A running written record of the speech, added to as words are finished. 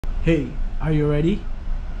Hey, are you ready?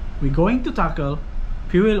 We're going to tackle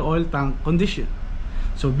fuel oil tank condition.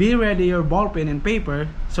 So be ready your ball pen and paper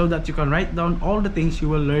so that you can write down all the things you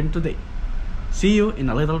will learn today. See you in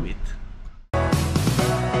a little bit.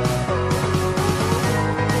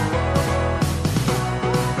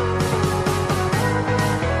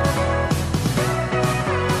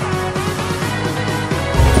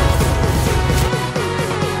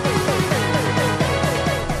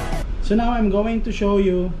 So now I'm going to show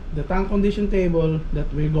you the tank condition table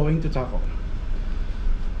that we're going to tackle.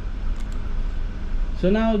 So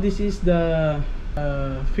now this is the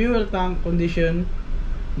fuel tank condition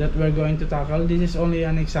that we're going to tackle. This is only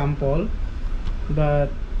an example, but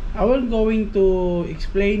I will going to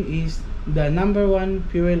explain is the number one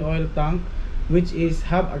fuel oil tank, which is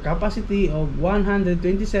have a capacity of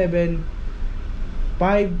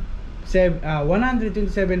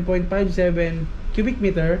 127.57 cubic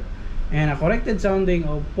meter and a corrected sounding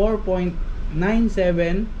of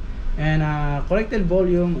 4.97, and a corrected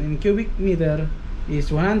volume in cubic meter is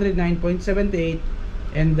 109.78,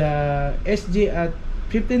 and the SG at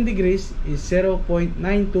 15 degrees is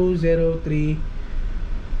 0.9203,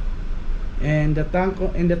 and the tank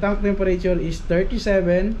temperature is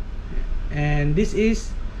 37. And this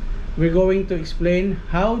is, we're going to explain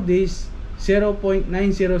how this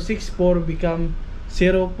 0.9064 become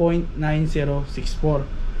 0.9064,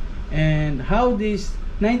 and how this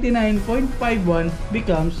 99.51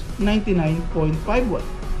 becomes 99.51.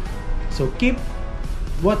 So keep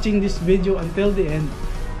watching this video until the end,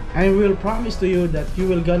 and we will promise to you that you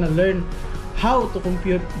will gonna learn how to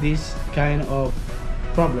compute this kind of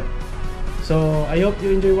problem. So I hope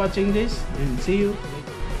you enjoy watching this, and see you later.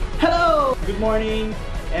 Hello, good morning,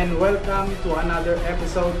 and welcome to another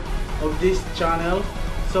episode of this channel.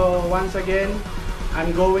 So once again,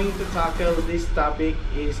 I'm going to tackle this topic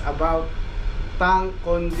is about tank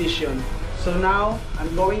condition. So now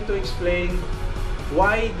I'm going to explain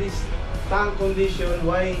why this tank condition,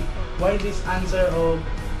 why this answer of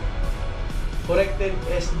corrected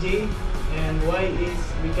SG, and why it's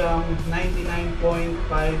become 99.5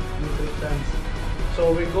 metric tons.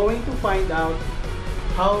 So we're going to find out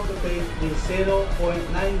how to take the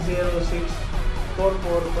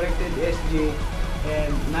 0.90644 corrected SG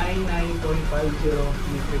and 99.50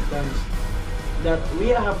 metric tons that we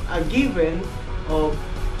have a given of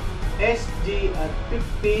SG at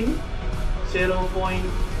 15,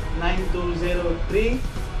 0.9203,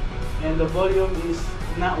 and the volume is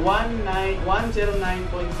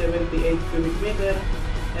 109.78 cubic meter,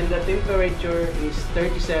 and the temperature is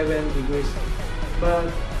 37 degrees.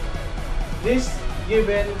 But this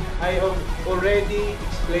given, I have already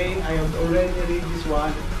explained, I have already read this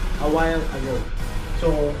one a while ago. So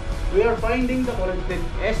we are finding the corrected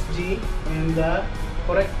SG and the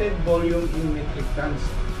corrected volume in metric tons.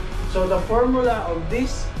 So the formula of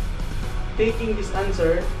this, taking this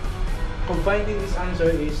answer, combining this answer,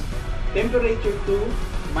 is temperature 2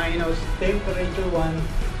 minus temperature 1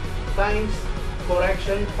 times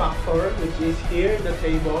correction factor, which is here the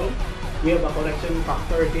table. We have a correction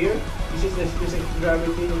factor here. This is the specific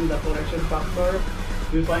gravity in the correction factor.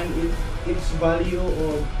 We find its value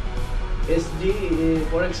of SG.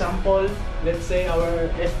 For example, let's say our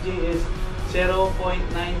SG is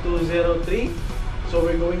 0.9203. So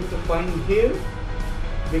we're going to find here,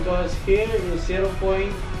 because here is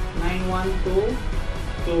 0.912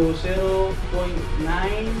 to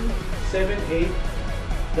 0.978.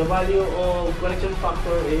 The value of correction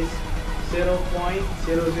factor is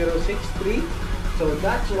 0.0063. So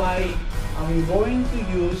that's why I'm going to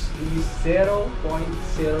use is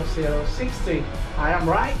 0.0063. I am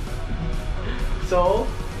right. So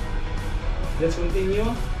let's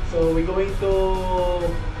continue. So we're going to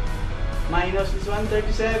minus this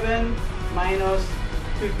 137 minus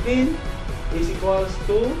 15 is equals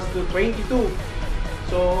to 22.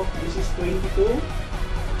 So this is 22.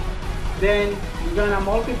 Then you're gonna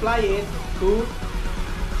multiply it to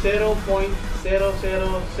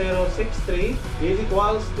 0.00063 is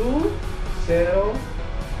equals to 0.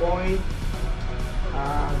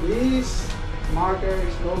 This marker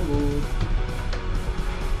is no good.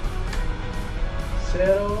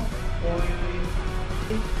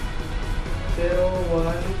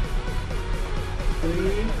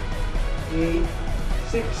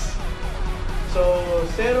 0.01386. So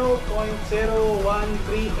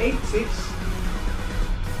 0.01386,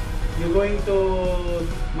 you're going to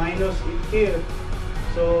minus it here.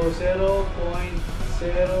 So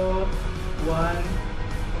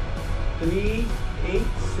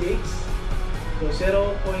 0.01386. So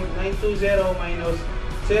 0.920 minus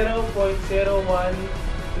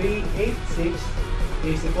 0.01386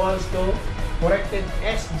 is equals to corrected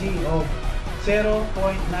SG of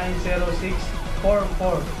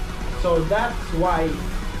 0.90644. So that's why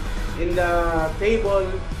in the table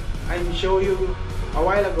I showed you a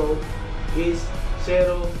while ago is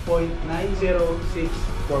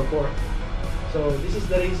 0.90644. So this is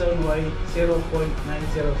the reason why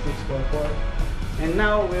 0.90644. And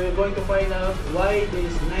now we're going to find out why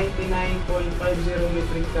this 99.50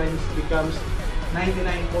 metric tons becomes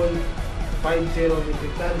 99.50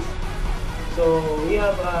 metric tons. So we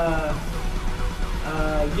have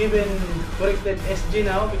given corrected SG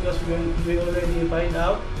now because we already find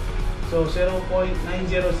out. So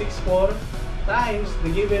 0.9064 times the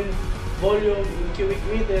given volume in cubic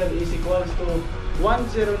meter is equals to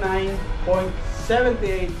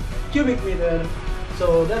 109.78 cubic meter.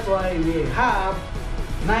 So that's why we have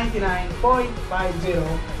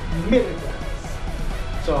 99.50 metric tons.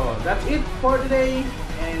 So that's it for today,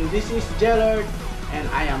 and this is Jellard, and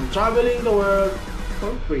I am traveling the world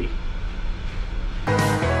for free.